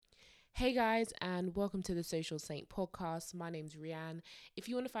Hey guys, and welcome to the Social Saint podcast. My name's Rianne. If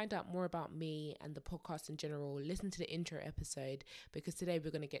you want to find out more about me and the podcast in general, listen to the intro episode because today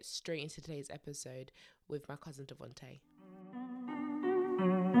we're going to get straight into today's episode with my cousin Devonte.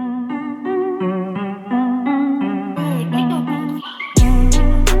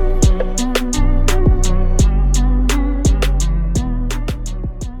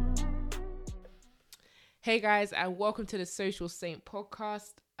 Hey guys, and welcome to the Social Saint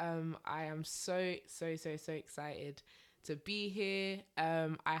podcast. I am so excited to be here.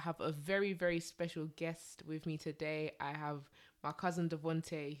 I have a very, very special guest with me today. I have my cousin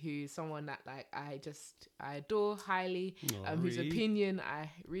Devonte, who's someone that I adore highly, whose opinion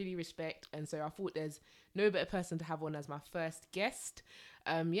I really respect. And so I thought there's no better person to have on as my first guest.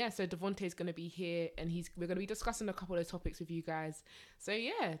 So Devonte is going to be here and we're going to be discussing a couple of topics with you guys. So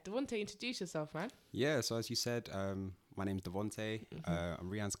yeah, Devonte, introduce yourself, man. Yeah, so as you said, my name's Devonte. I'm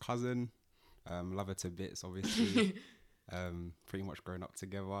Rianne's cousin. Love her to bits, obviously. Pretty much growing up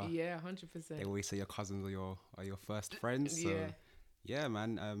together. Yeah, 100%. They always say your cousins are your first friends. So yeah,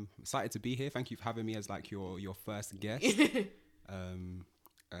 man. Excited to be here. Thank you for having me as like your first guest. And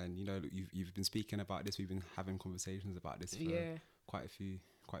you know, you've been speaking about this. We've been having conversations about this for quite a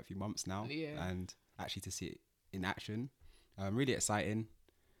few months now. Yeah. And actually to see it in action, really exciting.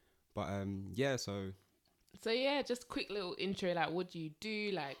 But So yeah, just quick little intro. Like, what do you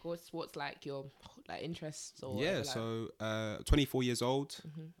do? Like, what's like your interests or whatever, So 24 years old.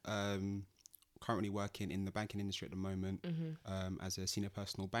 Currently working in the banking industry at the moment. As a senior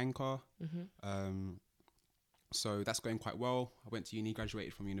personal banker. So that's going quite well. I went to uni,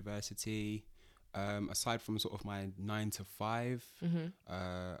 graduated from university. Aside from sort of my 9 to 5,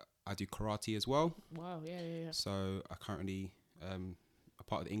 I do karate as well. Wow, yeah. So I currently a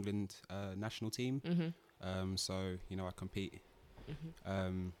part of the England national team. So you know I compete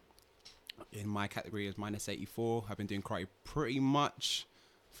in my category as minus 84. I've been doing karate pretty much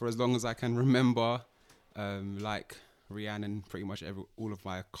for as long as I can remember. Like Rianne and pretty much all of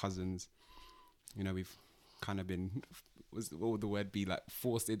my cousins, you know, we've kind of been, what would the word be, like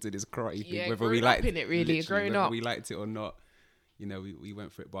forced into this karate thing, whether we liked it, really growing up, we liked it or not, you know, we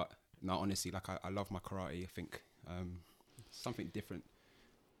went for it. But no, honestly, like I love my karate. I think something different.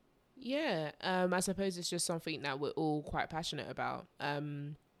 Yeah, I suppose it's just something that we're all quite passionate about.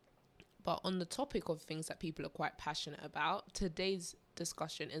 But on the topic of things that people are quite passionate about, today's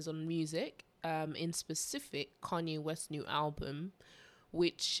discussion is on music, in specific Kanye West's new album,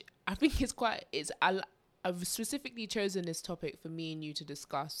 which I think is I've specifically chosen this topic for me and you to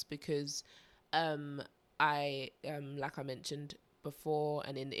discuss because like I mentioned before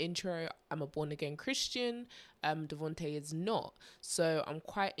and in the intro, I'm a born again Christian. Devonte is not. So I'm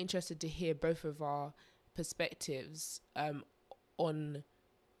quite interested to hear both of our perspectives on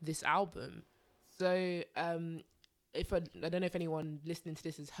this album. So I don't know if anyone listening to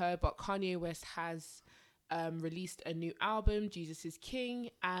this has heard, but Kanye West has released a new album, Jesus is King,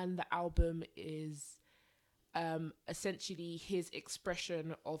 and the album is essentially his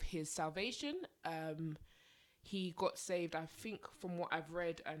expression of his salvation. He got saved, I think, from what I've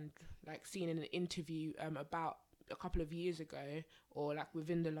read and like seen in an interview about a couple of years ago, or like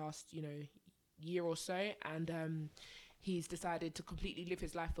within the last year or so, and he's decided to completely live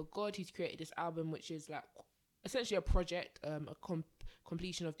his life for God. He's created this album, which is like essentially a project,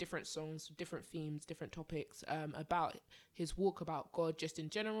 completion of different songs, different themes, different topics about his walk, about God, just in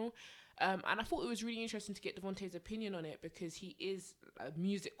general. And I thought it was really interesting to get Devonte's opinion on it because he is a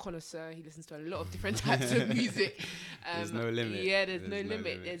music connoisseur. He listens to a lot of different types of music. There's no limit. Yeah, there's no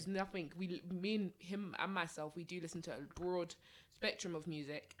limit. There's nothing. Me and him and myself, we do listen to a broad spectrum of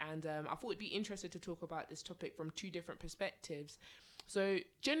music. And I thought it'd be interesting to talk about this topic from two different perspectives. So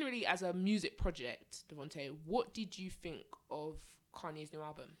generally, as a music project, Devonte, what did you think of Kanye's new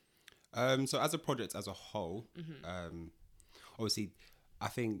album? So as a project as a whole, obviously, I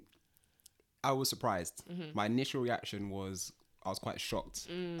think I was surprised. My initial reaction was I was quite shocked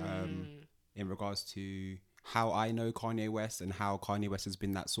in regards to how I know Kanye West and how Kanye West has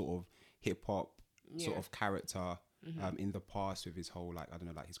been that sort of hip hop sort of character in the past with his whole like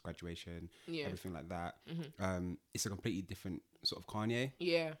his graduation, everything like that. It's a completely different sort of Kanye.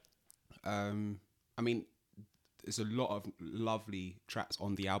 Yeah. I mean, there's a lot of lovely tracks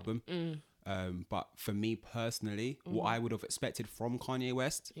on the album. But for me personally, what I would have expected from Kanye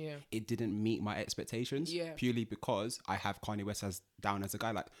West, it didn't meet my expectations. Purely because I have Kanye West as down as a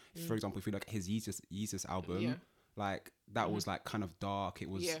guy. Like, for example, if you look at his Yeezus album, like that was like kind of dark. It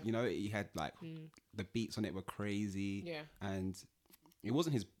was, you know, he had like the beats on it were crazy. And it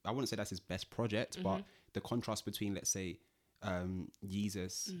wasn't I wouldn't say that's his best project, but the contrast between, let's say,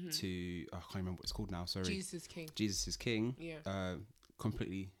 Jesus to I can't remember what it's called now. Sorry, Jesus is King. Jesus is King. Yeah.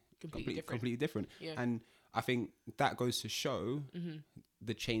 Completely Different. completely different. Yeah. And I think that goes to show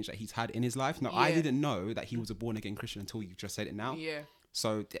the change that he's had in his life. Now, Yeah. I didn't know that he was a born again Christian until you just said it now. Yeah.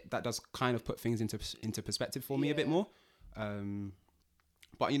 So that does kind of put things into perspective for me a bit Yeah. more.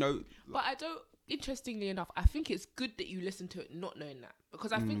 But you know, But I don't. Interestingly enough, I think it's good that you listen to it not knowing that,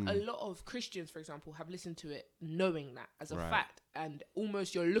 because I think a lot of Christians, for example, have listened to it knowing that as a Right. fact, and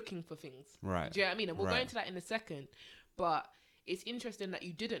almost you're looking for things. Right. Do you know what I mean? And we'll go Right. into that in a second. But it's interesting that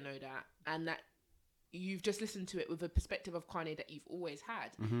you didn't know that, and that you've just listened to it with a perspective of Kanye that you've always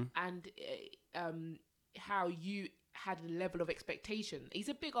had, and how you had a level of expectation. He's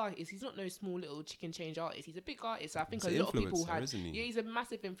a big artist. He's not no small little chicken change artist. He's a big artist. I think He's a an lot of people influencer, had. isn't he? Yeah, he's a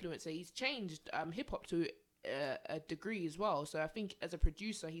massive influencer. He's changed hip hop to a degree as well. So I think as a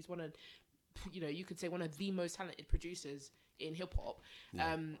producer, he's one of, you could say one of the most talented producers in hip hop.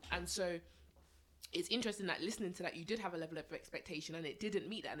 Yeah. And so it's interesting that listening to that, you did have a level of expectation and it didn't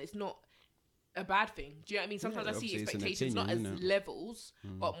meet that, and it's not a bad thing. Do you know what I mean? Sometimes I see obviously it's an expectations opinion, not as isn't it? levels,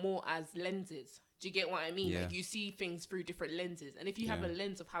 but more as lenses. Do you get what I mean? Yeah. Like you see things through different lenses, and if you have Yeah. a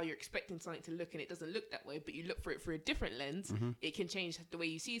lens of how you're expecting something to look and it doesn't look that way, but you look for it through a different lens, it can change the way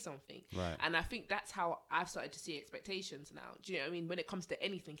you see something. Right. And I think that's how I've started to see expectations now. Do you know what I mean? When it comes to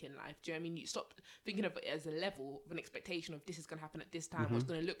anything in life, do you know what I mean? You stop thinking of it as a level of an expectation of this is going to happen at this time, or it's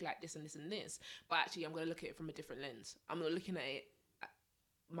going to look like this and this and this. But actually, I'm going to look at it from a different lens. I'm not looking at it,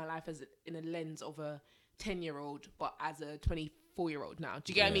 my life as in a lens of a 10-year-old, but as a 24-year-old now.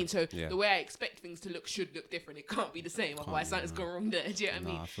 Do you get what I mean? So the way I expect things to look should look different. It can't be the same. Otherwise, something's gone wrong there. Do you know what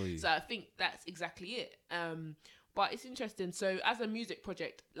I mean? I feel you. So I think that's exactly it. But it's interesting. So as a music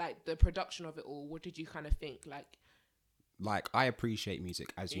project, like the production of it all, what did you kind of think? Like I appreciate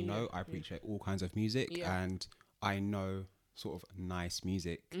music, as you know. I appreciate all kinds of music, and I know sort of nice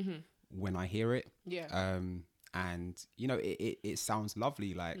music when I hear it. Yeah. And you know, it sounds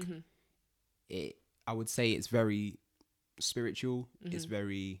lovely. Like it, I would say it's very spiritual. It's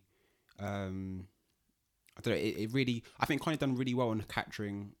very, I don't know. It really, I think Kanye done really well on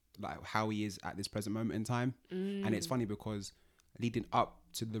capturing like how he is at this present moment in time. And it's funny because leading up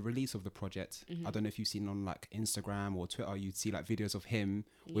to the release of the project, I don't know if you've seen on like Instagram or Twitter, you'd see like videos of him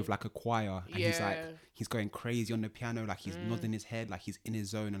with like a choir, and he's going crazy on the piano, like he's nodding his head, like he's in his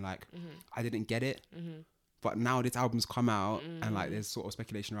zone, and like I didn't get it. But now this album's come out and like there's sort of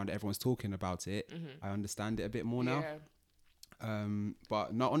speculation around it, everyone's talking about it. I understand it a bit more now.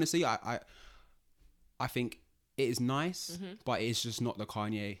 But no, honestly, I think it is nice, but it's just not the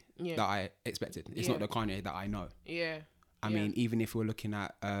Kanye that I expected. It's not the Kanye that I know. I mean, even if we're looking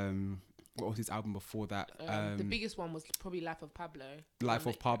at what was his album before that? The biggest one was probably Life of Pablo. Life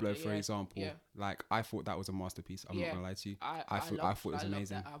of Pablo, for example. Like I thought that was a masterpiece. I'm not gonna lie to you. I thought it was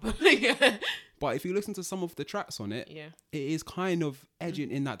amazing. But if you listen to some of the tracks on it, it is kind of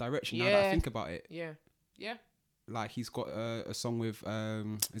edging in that direction. Now that I think about it. Yeah. Like he's got a song with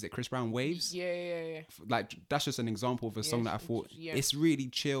is it Chris Brown, Waves? Yeah. Like that's just an example of a song that I thought it's really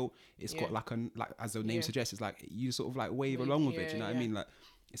chill. It's got like as the name suggests, it's like you sort of like wave along with it. Do you know what I mean? Like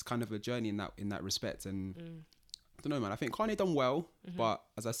it's kind of a journey in that respect. And I don't know, man. I think Kanye done well, but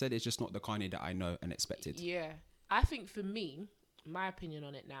as I said, it's just not the Kanye that I know and expected. Yeah, I think for me, my opinion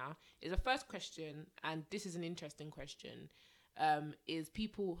on it now is the first question, and this is an interesting question. Is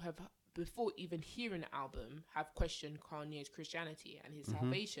people have, before even hearing the album, have questioned Kanye's Christianity and his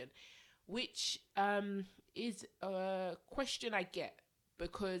salvation, which is a question I get,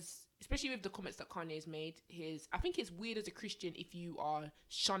 because especially with the comments that Kanye's made, I think it's weird as a Christian if you are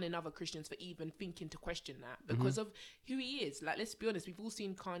shunning other Christians for even thinking to question that, because of who he is. Like, let's be honest, we've all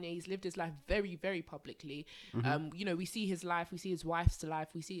seen Kanye. He's lived his life very, very publicly. You know, we see his life, we see his wife's life,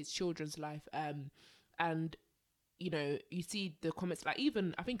 we see his children's life, and you know, you see the comments, like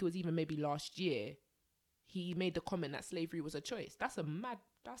even, I think it was even maybe last year, he made the comment that slavery was a choice. That's a mad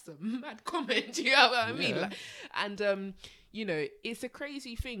comment. Do you know what I mean? Like, and you know, it's a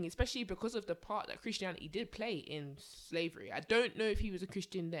crazy thing, especially because of the part that Christianity did play in slavery. I don't know if he was a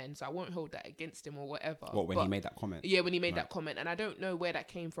Christian then, so I won't hold that against him or whatever. When he made that comment? Yeah, when he made that comment. And I don't know where that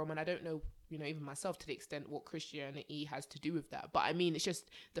came from, and I don't know, you know, even myself, to the extent what Christianity has to do with that. But I mean, it's just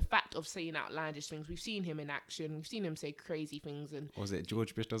the fact of saying outlandish things. We've seen him in action. We've seen him say crazy things. And was it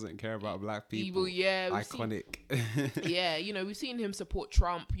George Bush doesn't care about black people? Iconic. Yeah, you know, we've seen him support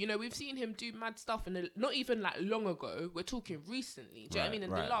Trump. You know, we've seen him do mad stuff, and not even like long ago. We're talking recently. Do you know what I mean? In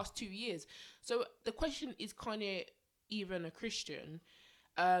the last 2 years. So the question is, Kanye even a Christian?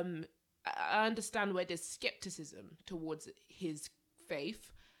 I understand where there's skepticism towards his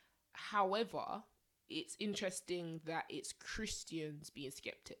faith. However, it's interesting that it's Christians being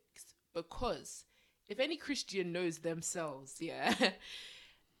skeptics, because if any Christian knows themselves, yeah,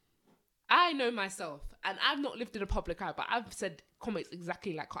 I know myself, and I've not lived in a public eye, but I've said comments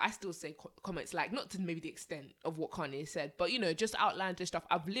exactly like, I still say comments like, not to maybe the extent of what Kanye said, but, you know, just outlandish stuff.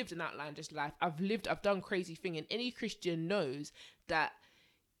 I've lived an outlandish life. I've done crazy thing, and any Christian knows that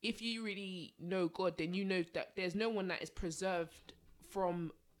if you really know God, then you know that there's no one that is preserved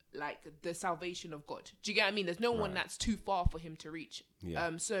from like the salvation of God. Do you get what I mean? There's no one that's too far for him to reach.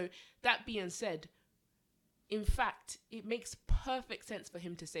 Yeah. So that being said, in fact, it makes perfect sense for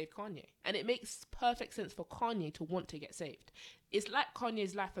him to save Kanye. And it makes perfect sense for Kanye to want to get saved. It's like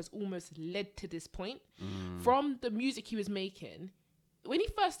Kanye's life has almost led to this point. From the music he was making, when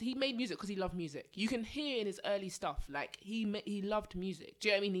he made music because he loved music. You can hear in his early stuff, like, he loved music. Do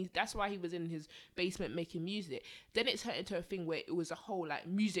you know what I mean? That's why he was in his basement making music. Then it's turned into a thing where it was a whole, like,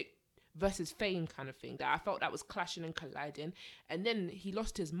 music versus fame kind of thing that I felt that was clashing and colliding. And then he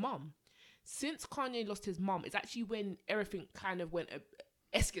lost his mum. Since Kanye lost his mom, it's actually when everything kind of went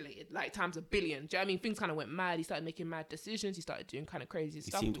escalated, like times a billion. Do you know what I mean? Things kind of went mad. He started making mad decisions. He started doing kind of crazy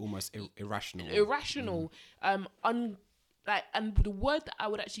stuff. It seemed almost irrational. And the word that I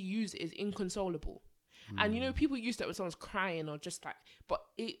would actually use is inconsolable. And, you know, people use that when someone's crying or just like, but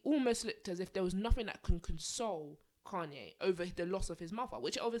it almost looked as if there was nothing that can console Kanye over the loss of his mother,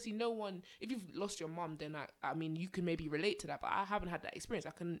 which obviously no one, if you've lost your mom, then I mean, you can maybe relate to that, but I haven't had that experience.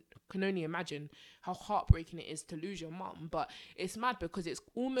 I can only imagine how heartbreaking it is to lose your mom. But it's mad because it's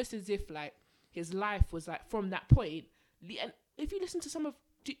almost as if like his life was like from that point. And if you listen to some of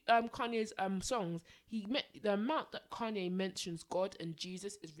Kanye's songs, the amount that Kanye mentions God and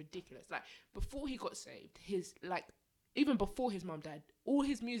Jesus is ridiculous. Like, before he got saved, even before his mom died, all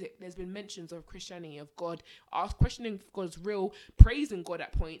his music, there's been mentions of Christianity, of God, questioning if God's real, praising God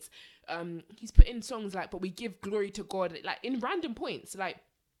at points. He's put in songs like, but we give glory to God, like in random points. Like,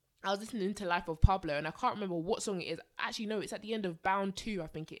 I was listening to Life of Pablo, and I can't remember what song it is. Actually, no, it's at the end of Bound 2, I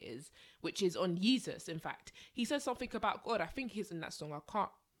think it is, which is on Jesus, in fact. He says something about God. I think he's in that song. I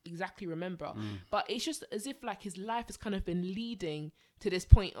can't exactly remember. But it's just as if like his life has kind of been leading to this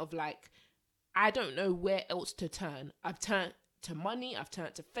point of like, I don't know where else to turn. I've turned to money, I've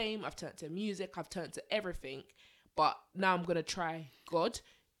turned to fame, I've turned to music, I've turned to everything. But now I'm going to try God.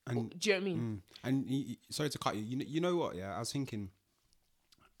 And, do you know what I mean? And sorry to cut you. You know what? Yeah, I was thinking,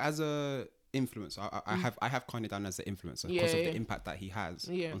 as a influencer, I have Kanye down as an influencer because of the impact that he has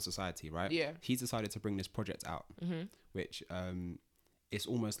on society, right? Yeah. He's decided to bring this project out, which it's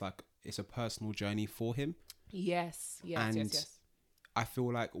almost like it's a personal journey for him. Yes. I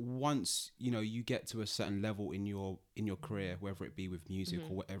feel like once, you know, you get to a certain level in your career, whether it be with music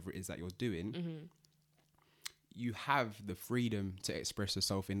or whatever it is that you're doing, you have the freedom to express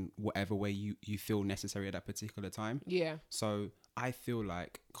yourself in whatever way you feel necessary at that particular time. Yeah. So I feel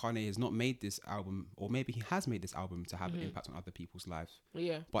like Kanye has not made this album, or maybe he has made this album to have an impact on other people's lives.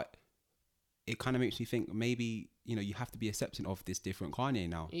 Yeah. But it kind of makes me think maybe, you know, you have to be accepting of this different Kanye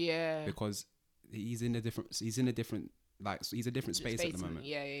now. Yeah. Because he's in a different like, so he's a different space at the moment.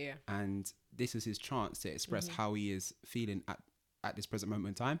 Yeah. And this is his chance to express how he is feeling at this present moment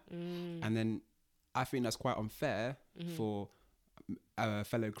in time. And then I think that's quite unfair for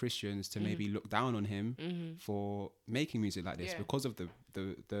fellow Christians to maybe look down on him for making music like this because of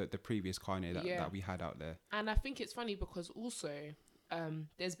the previous Kanye that we had out there. And I think it's funny because also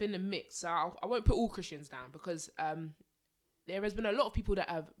there's been a mix. So I won't put all Christians down because there has been a lot of people that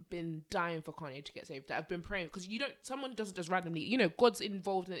have been dying for Kanye to get saved, that have been praying, because someone doesn't just randomly, you know, God's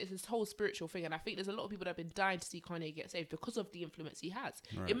involved in it. It's this whole spiritual thing. And I think there's a lot of people that have been dying to see Kanye get saved because of the influence he has.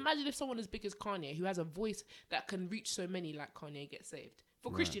 Right. Imagine if someone as big as Kanye, who has a voice that can reach so many like Kanye, gets saved.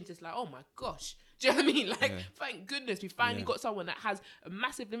 For Christians, it's like, oh my gosh. Do you know what I mean? Like, thank goodness we finally got someone that has a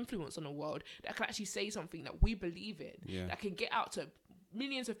massive influence on the world, that can actually say something that we believe in, that can get out to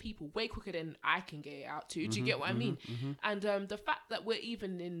millions of people way quicker than I can get it out to. Do you get what I mean? And the fact that we're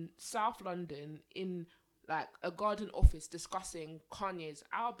even in South London in like a garden office discussing Kanye's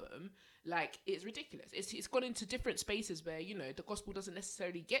album, like, it's ridiculous. It's gone into different spaces where, you know, the gospel doesn't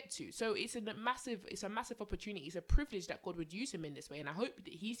necessarily get to. So it's a massive opportunity. It's a privilege that God would use him in this way, and I hope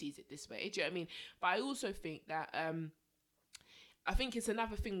that he sees it this way. Do you know what I mean? But I also think that I think it's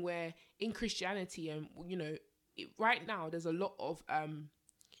another thing where in Christianity, and you know, right now there's a lot of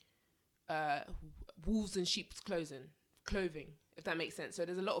wolves in sheep's clothing, if that makes sense. So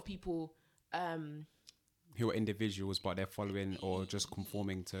there's a lot of people who are individuals, but they're following or just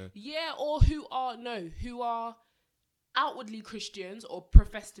conforming to or who are outwardly Christians or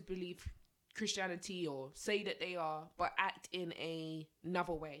profess to believe Christianity or say that they are, but act in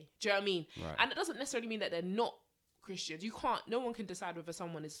another way. Do you know what I mean? Right. And it doesn't necessarily mean that they're not Christians. No one can decide whether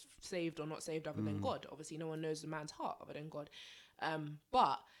someone is saved or not saved other than God. Obviously, no one knows the man's heart other than God.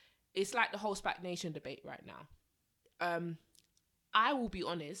 But it's like the whole SPAC Nation debate right now. I will be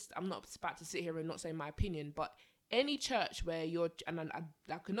honest, I'm not about to sit here and not say my opinion, but any church where and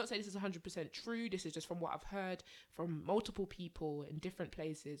I cannot say this is 100% true, this is just from what I've heard from multiple people in different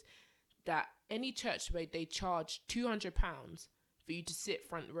places, that any church where they charge £200 for you to sit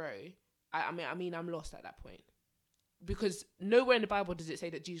front row, I mean, I'm lost at that point. Because nowhere in the Bible does it say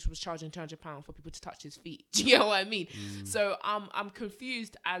that Jesus was charging £200 for people to touch his feet. Do you know what I mean? So I'm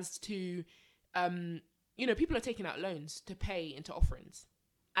confused as to, people are taking out loans to pay into offerings.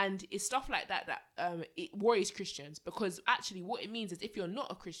 And it's stuff like that it worries Christians, because actually what it means is if you're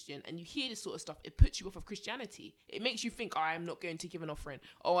not a Christian and you hear this sort of stuff, it puts you off of Christianity. It makes you think, I'm not going to give an offering.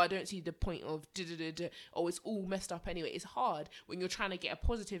 Oh, I don't see the point of oh, it's all messed up anyway. It's hard when you're trying to get a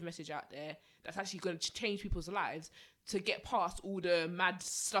positive message out there that's actually going to change people's lives to get past all the mad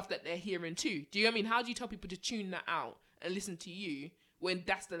stuff that they're hearing too. Do you know what I mean? How do you tell people to tune that out and listen to you when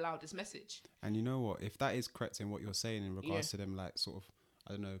that's the loudest message? And you know what? If that is correct in what you're saying in regards to them, like sort of,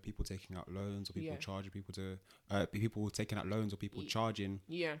 I don't know, people taking out loans or people charging people to, people taking out loans or people charging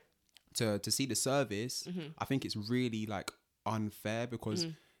to see the service, I think it's really like unfair, because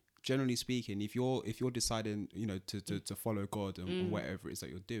generally speaking, if you're deciding, to follow God and whatever it is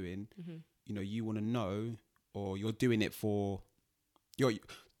that you're doing, you want to know, or you're doing it for,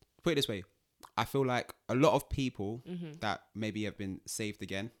 put it this way, I feel like a lot of people that maybe have been saved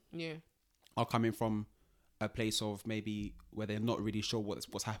again are coming from a place of maybe where they're not really sure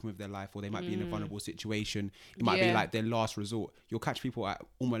what's happened with their life, or they might be in a vulnerable situation. It might be like their last resort. You'll catch people at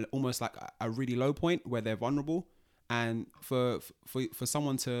almost like a really low point where they're vulnerable, and for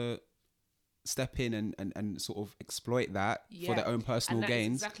someone to step in and sort of exploit that for their own personal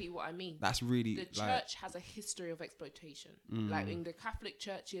gains. Exactly what I mean. That's really the church has a history of exploitation. Like in the Catholic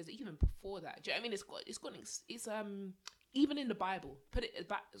churches, even before that. Do you know what I mean? It's even in the Bible, put it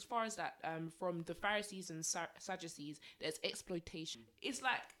back as far as that, from the Pharisees and Sadducees, there's exploitation. It's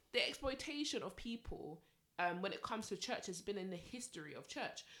like the exploitation of people when it comes to church has been in the history of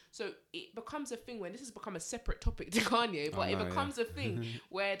church. So it becomes a thing when this has become a separate topic to Kanye, but it becomes a thing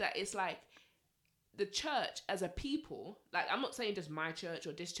where that it's like the church as a people, like I'm not saying just my church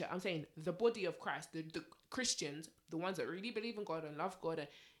or this church, I'm saying the body of Christ, the Christians, the ones that really believe in God and love God, and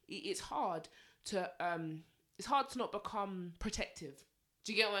it's hard to not become protective.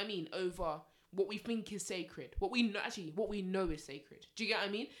 Do you get what I mean? Over what we think is sacred, what we know is sacred. Do you get what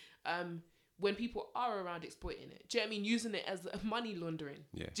I mean? When people are around exploiting it, do you get what I mean? Using it as money laundering.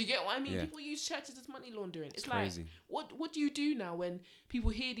 Yeah. Do you get what I mean? Yeah. People use churches as money laundering. It's crazy. Like, what do you do now when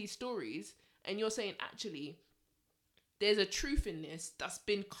people hear these stories and you're saying, actually, there's a truth in this that's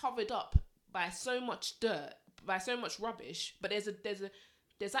been covered up by so much dirt, by so much rubbish, but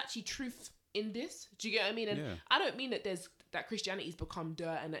there's actually truth in this. Do you get what I mean? And I don't mean that Christianity's become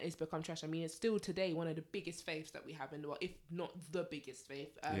dirt and that it's become trash. I mean, it's still today one of the biggest faiths that we have in the world, if not the biggest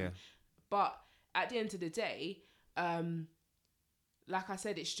faith. But at the end of the day, like I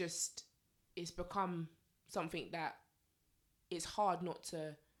said, it's become something that it's hard not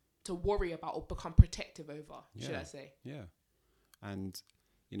to worry about or become protective over, should I say. Yeah. And,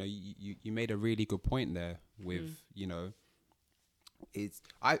 you made a really good point there with, it's,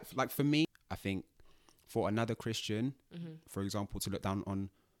 for me, I think for another Christian, for example, to look down on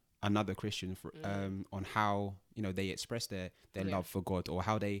another Christian for, on how, they express their love for God, or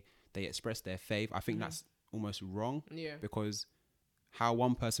how they express their faith, I think that's almost wrong. Yeah. Because how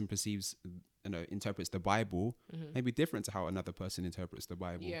one person interprets the Bible may be different to how another person interprets the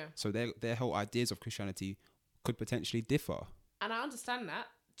Bible. Yeah. So their whole ideas of Christianity could potentially differ. And I understand that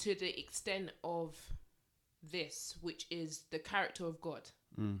to the extent of this, which is the character of God.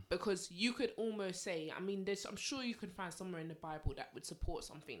 Because you could almost say, I'm sure you can find somewhere in the Bible that would support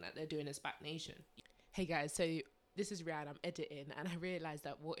something that they're doing as SPAC Nation. Hey guys, so this is Rhian, I'm editing, and I realised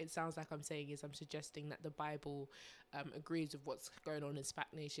that what it sounds like I'm saying is I'm suggesting that the Bible agrees with what's going on in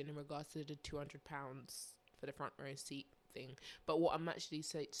SPAC Nation in regards to the £200 for the front row seat thing. But what I'm actually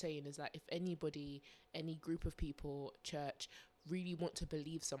saying is that if anybody, any group of people, church, really want to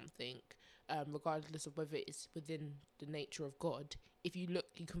believe something, regardless of whether it's within the nature of God, if you look,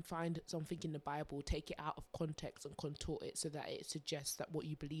 you can find something in the Bible, take it out of context and contort it so that it suggests that what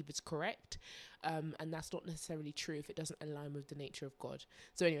you believe is correct. And that's not necessarily true if it doesn't align with the nature of God.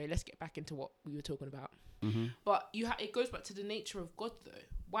 So anyway, let's get back into what we were talking about. But it goes back to the nature of God though.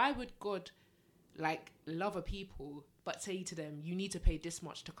 Why would God like love a people, but say to them, you need to pay this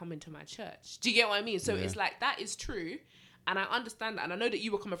much to come into my church. Do you get what I mean? So it's like, that is true. And I understand that. And I know that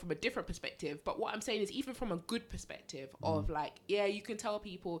you were coming from a different perspective, but what I'm saying is, even from a good perspective of like, yeah, you can tell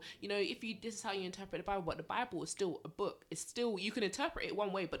people, you know, this is how you interpret the Bible, but the Bible is still a book. It's still, you can interpret it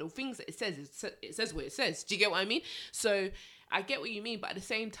one way, but the things that it says what it says. Do you get what I mean? So I get what you mean, but at the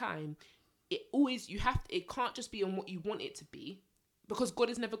same time, it can't just be on what you want it to be. Because God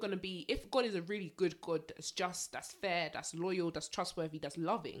is never going to be, if God is a really good God, that's just, that's fair, that's loyal, that's trustworthy, that's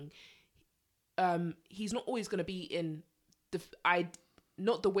loving, he's not always going to be in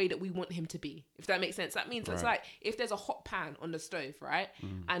not the way that we want him to be, if that makes sense. That means it's like, if there's a hot pan on the stove, right,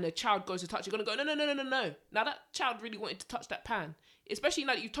 and a child goes to touch it, you're going to go, no. Now that child really wanted to touch that pan, especially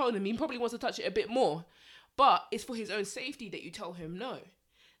now that you've told him, he probably wants to touch it a bit more, but it's for his own safety that you tell him no.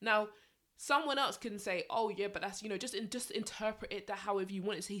 Now, someone else can say, oh yeah, but that's, you know, just interpret it that however you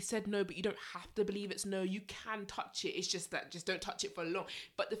want it. So he said no, but you don't have to believe it's no. You can touch it. It's just that, just don't touch it for long.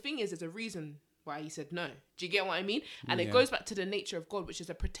 But the thing is, there's a reason why he said no. Do you get what I mean? And it goes back to the nature of God, which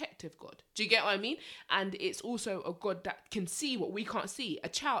is a protective God. Do you get what I mean? And it's also a God that can see what we can't see. A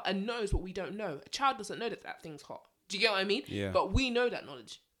child, and knows what we don't know. A child doesn't know that thing's hot. Do you get what I mean? Yeah. But we know that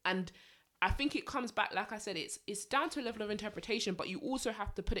knowledge. And I think it comes back, like I said, it's down to a level of interpretation, but you also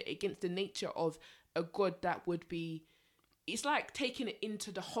have to put it against the nature of a God that would be, it's like taking it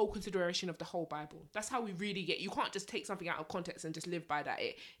into the whole consideration of the whole Bible. That's how we really get, you can't just take something out of context and just live by that.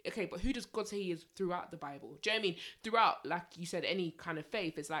 Okay, but who does God say he is throughout the Bible? Do you know what I mean? Throughout, like you said, any kind of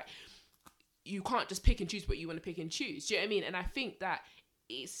faith, it's like, you can't just pick and choose what you want to pick and choose. Do you know what I mean? And I think that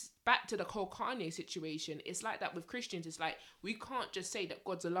it's back to the whole Kanye situation. It's like that with Christians. It's like, we can't just say that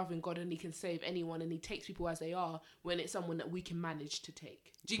God's a loving God and he can save anyone and he takes people as they are when it's someone that we can manage to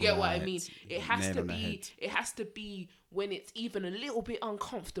take. Do you get what I mean? It has to be when it's even a little bit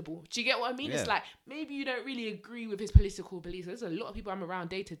uncomfortable. Do you get what I mean? Yeah. It's like, maybe you don't really agree with his political beliefs. There's a lot of people I'm around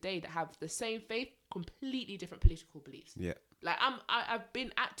day to day that have the same faith, completely different political beliefs. Yeah. Like, I've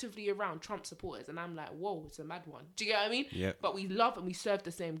been actively around Trump supporters and I'm like, whoa, it's a mad one. Do you get what I mean? Yeah. But we love and we serve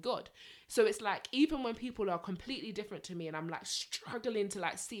the same God. So it's like, even when people are completely different to me and I'm like struggling to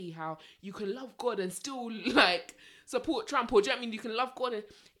like see how you can love God and still like support Trump, or do you know what I mean? You can love God, and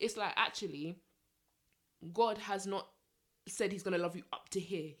it's like, actually, God has not said he's going to love you up to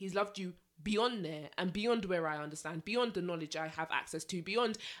here. He's loved you beyond there and beyond where I understand, beyond the knowledge I have access to,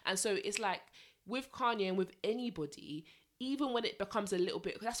 beyond. And so it's like, with Kanye and with anybody, even when it becomes a little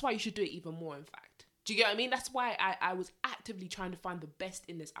bit, that's why you should do it even more, in fact. Do you get what I mean? That's why I was actively trying to find the best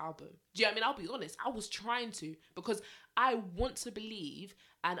in this album. Do you know what I mean? I'll be honest, I was trying to, because I want to believe,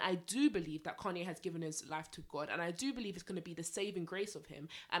 and I do believe that Kanye has given his life to God, and I do believe it's going to be the saving grace of him,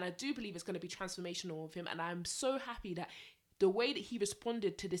 and I do believe it's going to be transformational of him, and I'm so happy that the way that he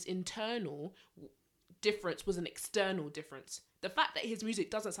responded to this internal difference was an external difference. The fact that his music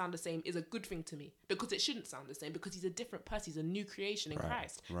doesn't sound the same is a good thing to me, because it shouldn't sound the same, because he's a different person. He's a new creation in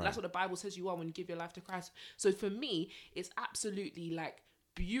Christ. Right. And that's what the Bible says you are when you give your life to Christ. So for me, it's absolutely like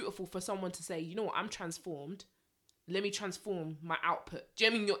beautiful for someone to say, you know what, I'm transformed. Let me transform my output. Do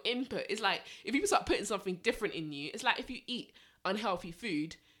you know what I mean? Your input is like, if people start putting something different in you, it's like if you eat unhealthy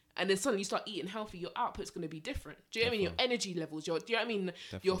food and then suddenly you start eating healthy, your output's going to be different. Do you know what I mean? Your energy levels, do you know what I mean?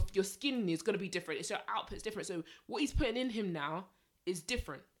 Your skin is going to be different. It's your output's different. So what he's putting in him now is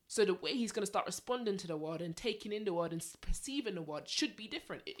different. So the way he's going to start responding to the world and taking in the world and perceiving the world should be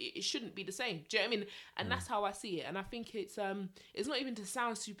different. It shouldn't be the same. Do you know what I mean? And that's how I see it. And I think it's not even to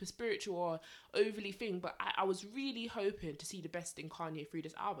sound super spiritual or overly thing, but I was really hoping to see the best in Kanye through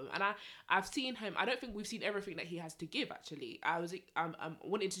this album. And I've seen him. I don't think we've seen everything that he has to give, actually. I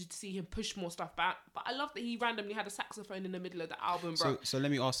wanted to see him push more stuff back, but I love that he randomly had a saxophone in the middle of the album, bro. So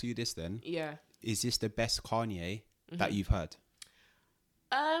let me ask you this then. Yeah. Is this the best Kanye that you've heard?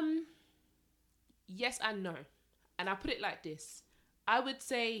 Yes and no. And I put it like this. I would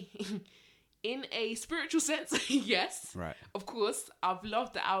say in a spiritual sense, yes. Right. Of course, I've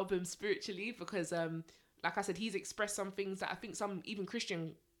loved the album spiritually because, like I said, he's expressed some things that I think some even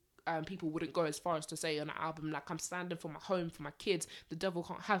Christian people wouldn't go as far as to say on an album. Like, I'm standing for my home, for my kids. The devil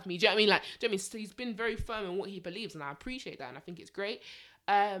can't have me. Do you know what I mean? Like, do you know what I mean? So he's been very firm in what he believes, and I appreciate that, and I think it's great.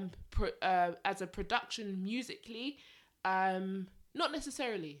 As a production musically, not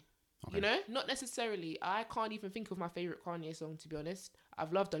necessarily. Okay. You know, not necessarily. I can't even think of my favorite Kanye song, to be honest.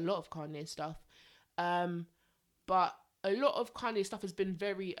 I've loved a lot of Kanye stuff, but a lot of Kanye stuff has been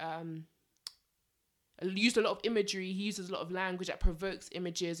very used a lot of imagery. He uses a lot of language that provokes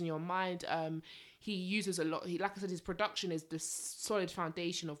images in your mind. He uses a lot. Like I said, his production is the solid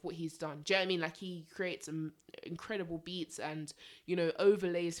foundation of what he's done. Do you know what I mean? Like, he creates incredible beats and, you know,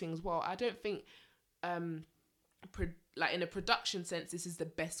 overlays things well. I don't think, like in a production sense, this is the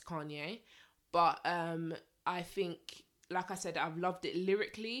best Kanye, but I think, like I said, I've loved it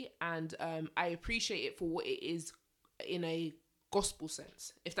lyrically, and I appreciate it for what it is in a gospel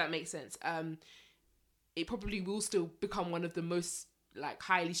sense, if that makes sense. It probably will still become one of the most like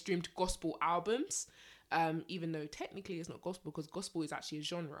highly streamed gospel albums, even though technically it's not gospel, because gospel is actually a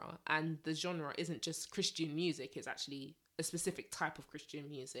genre, and the genre isn't just Christian music, it's actually a specific type of Christian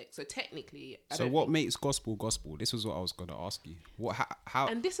music. So technically, what makes gospel gospel? This was what I was going to ask you. How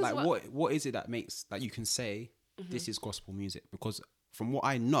and this is like what is it that makes that you can say this is gospel music? Because from what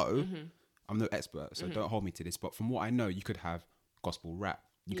I know, I'm no expert, so don't hold me to this, but from what I know, you could have gospel rap,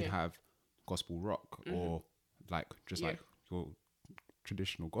 you could have gospel rock, or like just like your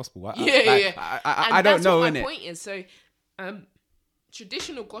traditional gospel. I don't know. What my point is, so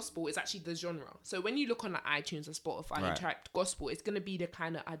traditional gospel is actually the genre. So when you look on like iTunes or Spotify and type gospel, it's gonna be the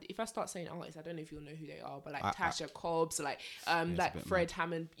kind of, if I start saying artists, I don't know if you'll know who they are, but like Tasha Cobbs, like Fred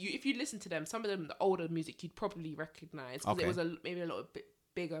Hammond. If you listen to them, some of them, the older music, you'd probably recognize, because it was maybe a little bit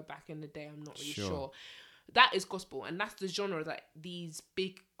bigger back in the day. I'm not really sure. That is gospel, and that's the genre that these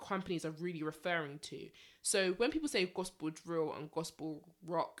big companies are really referring to. So when people say gospel drill and gospel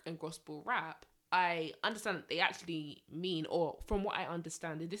rock and gospel rap, I understand that they actually mean, or from what I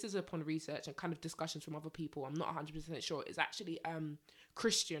understand, and this is upon research and kind of discussions from other people, I'm not 100% sure, it's actually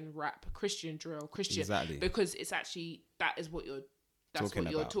Christian rap, Christian drill, Christian, exactly, because it's actually, that is what you're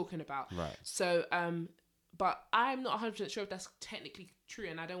talking about. Right. So but I'm not 100% sure if that's technically true,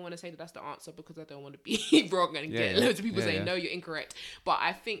 and I don't want to say that that's the answer, because I don't want to be wrong and get loads of people saying no, you're incorrect. But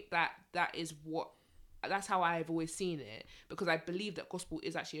I think that's how I've always seen it, because I believe that gospel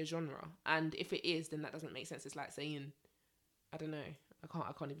is actually a genre, and if it is, then that doesn't make sense. It's like saying, I don't know, I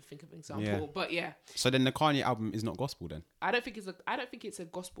can't even think of an example, but yeah. So then the Kanye album is not gospel then? I don't think it's a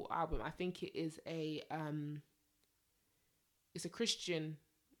gospel album. I think it is it's a Christian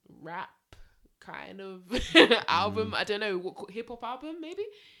rap kind of album. I don't know, what hip hop album maybe,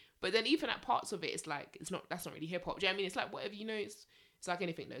 but then even at parts of it, it's like that's not really hip hop. Do you know what I mean? It's like whatever, you know. It's like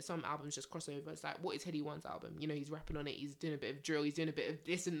anything though. Some albums just cross over. It's like, what is Headie One's album? You know, he's rapping on it. He's doing a bit of drill. He's doing a bit of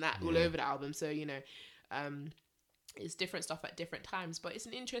this and that all over the album. So, you know, it's different stuff at different times. But it's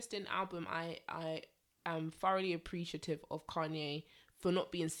an interesting album. I am thoroughly appreciative of Kanye for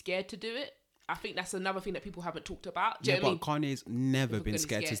not being scared to do it. I think that's another thing that people haven't talked about. Do you know what I mean? Kanye's never been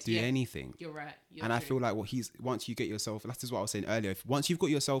scared to do anything. You're right. I feel like once you get yourself, that's just what I was saying earlier. Once you've got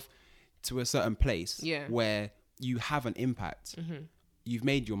yourself to a certain place where you have an impact, you've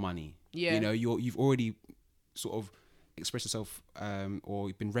made your money. Yeah. You know, you've already sort of expressed yourself, or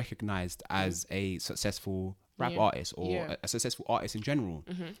you've been recognized as a successful rap artist, or a successful artist in general.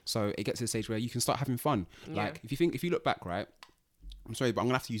 So it gets to the stage where you can start having fun. Like if you look back, right? I'm sorry, but I'm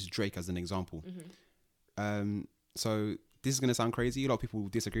gonna have to use Drake as an example. So this is gonna sound crazy. A lot of people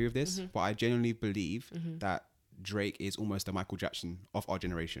disagree with this, but I genuinely believe that Drake is almost the Michael Jackson of our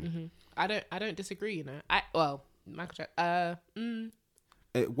generation. I don't disagree. You know, Michael Jackson.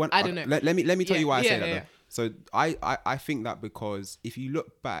 I don't know. Let me tell you why I say that. Though. So I think that because if you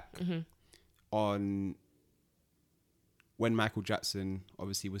look back on when Michael Jackson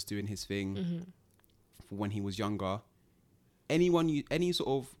obviously was doing his thing for when he was younger, any sort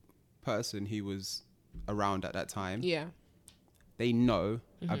of person who was around at that time, they know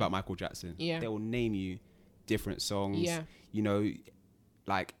about Michael Jackson. They will name you different songs. You know,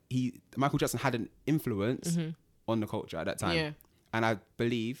 like Michael Jackson had an influence on the culture at that time. And I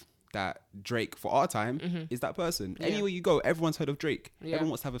believe that Drake, for our time, is that person. Anywhere you go, everyone's heard of Drake. Everyone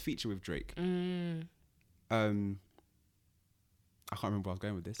wants to have a feature with Drake. I can't remember where I was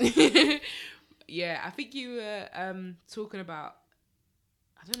going with this. I think you were talking about,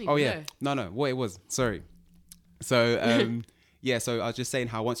 I don't even know. No, what it was. Sorry. So, so I was just saying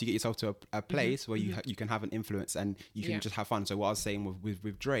how once you get yourself to a place where you can have an influence and you can just have fun. So what I was saying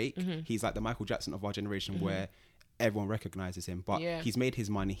with Drake, he's like the Michael Jackson of our generation where everyone recognizes him, but he's made his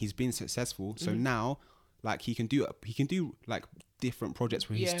money, he's been successful. So now, like he can do like different projects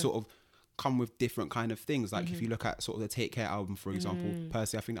where he's sort of come with different kind of things. Like if you look at sort of the Take Care album, for example,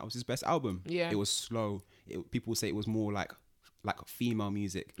 personally, I think that was his best album. It was slow. People say it was more like female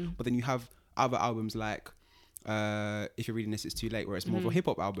music, but then you have other albums like If You're Reading This, It's Too Late, where it's more of a hip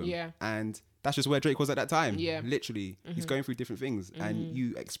hop album. And that's just where Drake was at that time. Yeah. Literally, he's going through different things, and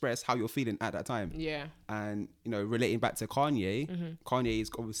you express how you're feeling at that time. Yeah. And relating back to Kanye, Kanye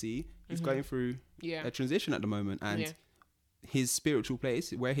is obviously he's going through a transition at the moment, and his spiritual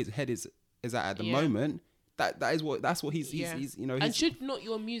place, where his head is at the moment. That's what he's and should not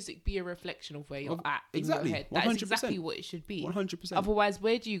your music be a reflection of where you're at in your head? That is exactly what it should be. 100%. Otherwise,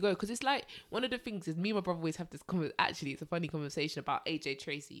 where do you go? Because it's like, one of the things is, me and my brother always have this actually, it's a funny conversation about AJ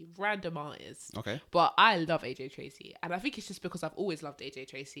Tracey, random artist. Okay. But I love AJ Tracey, and I think it's just because I've always loved AJ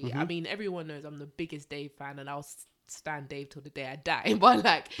Tracey. I mean, everyone knows I'm the biggest Dave fan, and I'll stand Dave till the day I die. But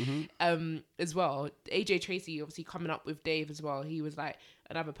like, as well, AJ Tracey obviously coming up with Dave as well. He was like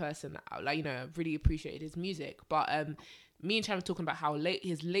another person that, like, really appreciated his music. But me and Cham were talking about how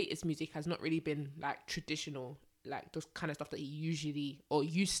his latest music has not really been like traditional, like the kind of stuff that he usually or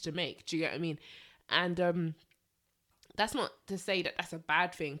used to make. Do you get what I mean? And that's not to say that that's a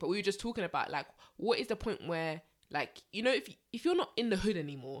bad thing, but we were just talking about like, what is the point where, like, if you're not in the hood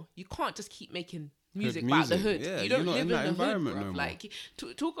anymore, you can't just keep making music about the hood. Yeah, you don't live in the environment hood, no more. like,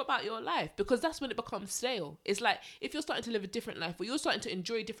 talk about your life, because that's when it becomes stale. It's like, if you're starting to live a different life, or you're starting to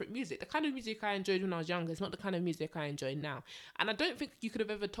enjoy different music, the kind of music I enjoyed when I was younger is not the kind of music I enjoy now. And I don't think you could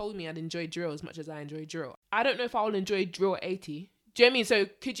have ever told me I'd enjoy drill as much as I enjoy drill. I don't know if I will enjoy drill at 80. Do you know what I mean? So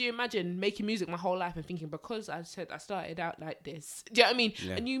could you imagine making music my whole life and thinking, because I said I started out like this, do you know what I mean?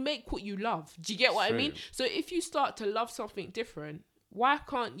 Yeah. And you make what you love. Do you get what I mean? So if you start to love something different, why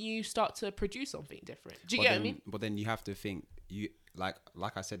can't you start to produce something different? Do you get what I mean? But then you have to think, like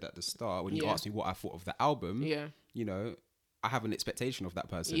I said at the start, when you asked me what I thought of the album, I have an expectation of that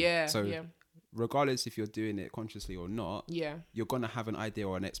person. Yeah. So regardless if you're doing it consciously or not, you're gonna have an idea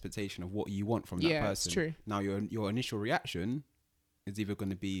or an expectation of what you want from that person. It's true. Now your initial reaction is either going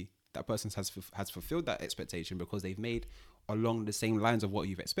to be that person has fulfilled that expectation because they've made along the same lines of what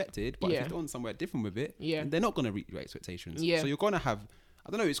you've expected, but if you've gone somewhere different with it, they're not going to reach your expectations. So you're going to have, I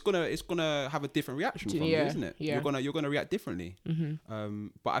don't know, it's gonna have a different reaction from you, isn't it? You're gonna react differently.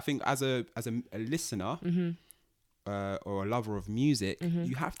 But I think as a listener or a lover of music,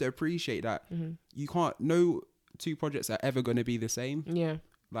 you have to appreciate that you can't. No two projects are ever going to be the same.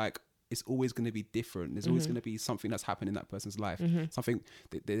 Like, it's always going to be different. There's always going to be something that's happened in that person's life. Something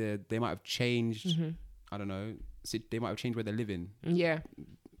that they might have changed. I don't know. They might have changed where they're living.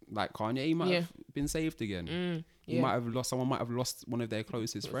 Like Kanye, he might have been saved again. Someone might have lost one of their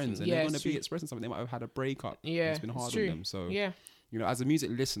closest friends, and they're going to be expressing something. They might have had a breakup. It's been hard on them. So as a music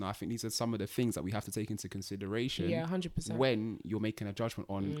listener, I think these are some of the things that we have to take into consideration. 100%. When you're making a judgment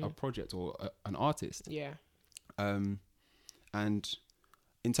on a project or an artist. And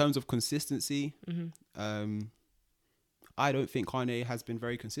in terms of consistency, I don't think Kanye has been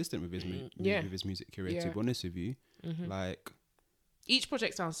very consistent with his with his music career. To be honest with you, like, each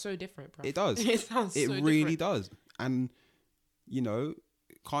project sounds so different, bro. It does. It really does. And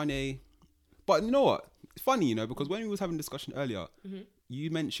Kanye. But you know what? It's funny, because when we was having a discussion earlier,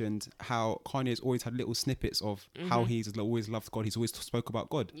 you mentioned how Kanye's always had little snippets of how he's always loved God. He's always spoke about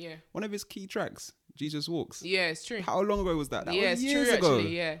God. One of his key tracks, Jesus Walks. Yeah, it's true. How long ago was that? That was years true, ago.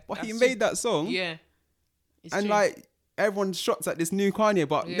 Actually, but he made that song. It's and true. Like, everyone shots at this new Kanye,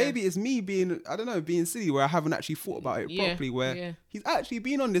 but maybe it's me being silly, where I haven't actually thought about it properly, where he's actually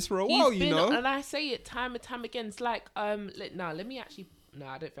been on this for a while, And I say it time and time again. It's like, let me actually... No,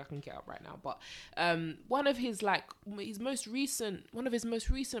 I don't think I can get up right now. But one of his most recent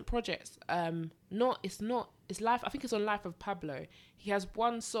projects. It's Life. I think it's on Life of Pablo. He has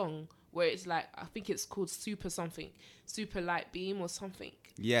one song where it's like, I think it's called Super Light Beam or something.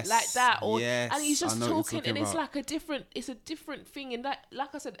 Yes, like that. And he's just talking, and it's about. like it's a different thing. And that,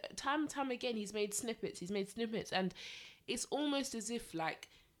 like I said, time and time again, he's made snippets, and it's almost as if like.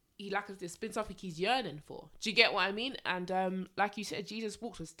 It's been something he's yearning for. Do you get what I mean? And like you said, Jesus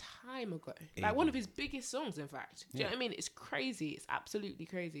Walks was time ago. Like one of his biggest songs, in fact. Do you know what I mean? It's crazy. It's absolutely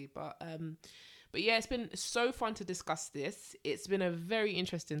crazy. But yeah, it's been so fun to discuss this. It's been a very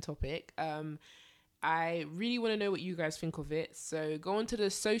interesting topic. I really want to know what you guys think of it. So go onto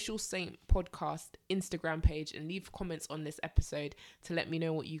the Social Saint Podcast Instagram page and leave comments on this episode to let me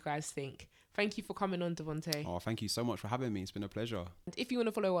know what you guys think. Thank you for coming on, Devonte. Oh, thank you so much for having me. It's been a pleasure. And if you want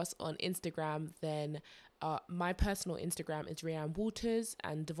to follow us on Instagram, then my personal Instagram is Rianne Walters,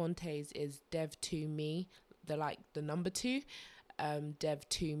 and Devonte's is Dev2me, the number 2,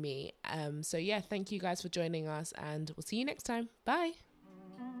 Dev2me. So yeah, thank you guys for joining us, and we'll see you next time. Bye.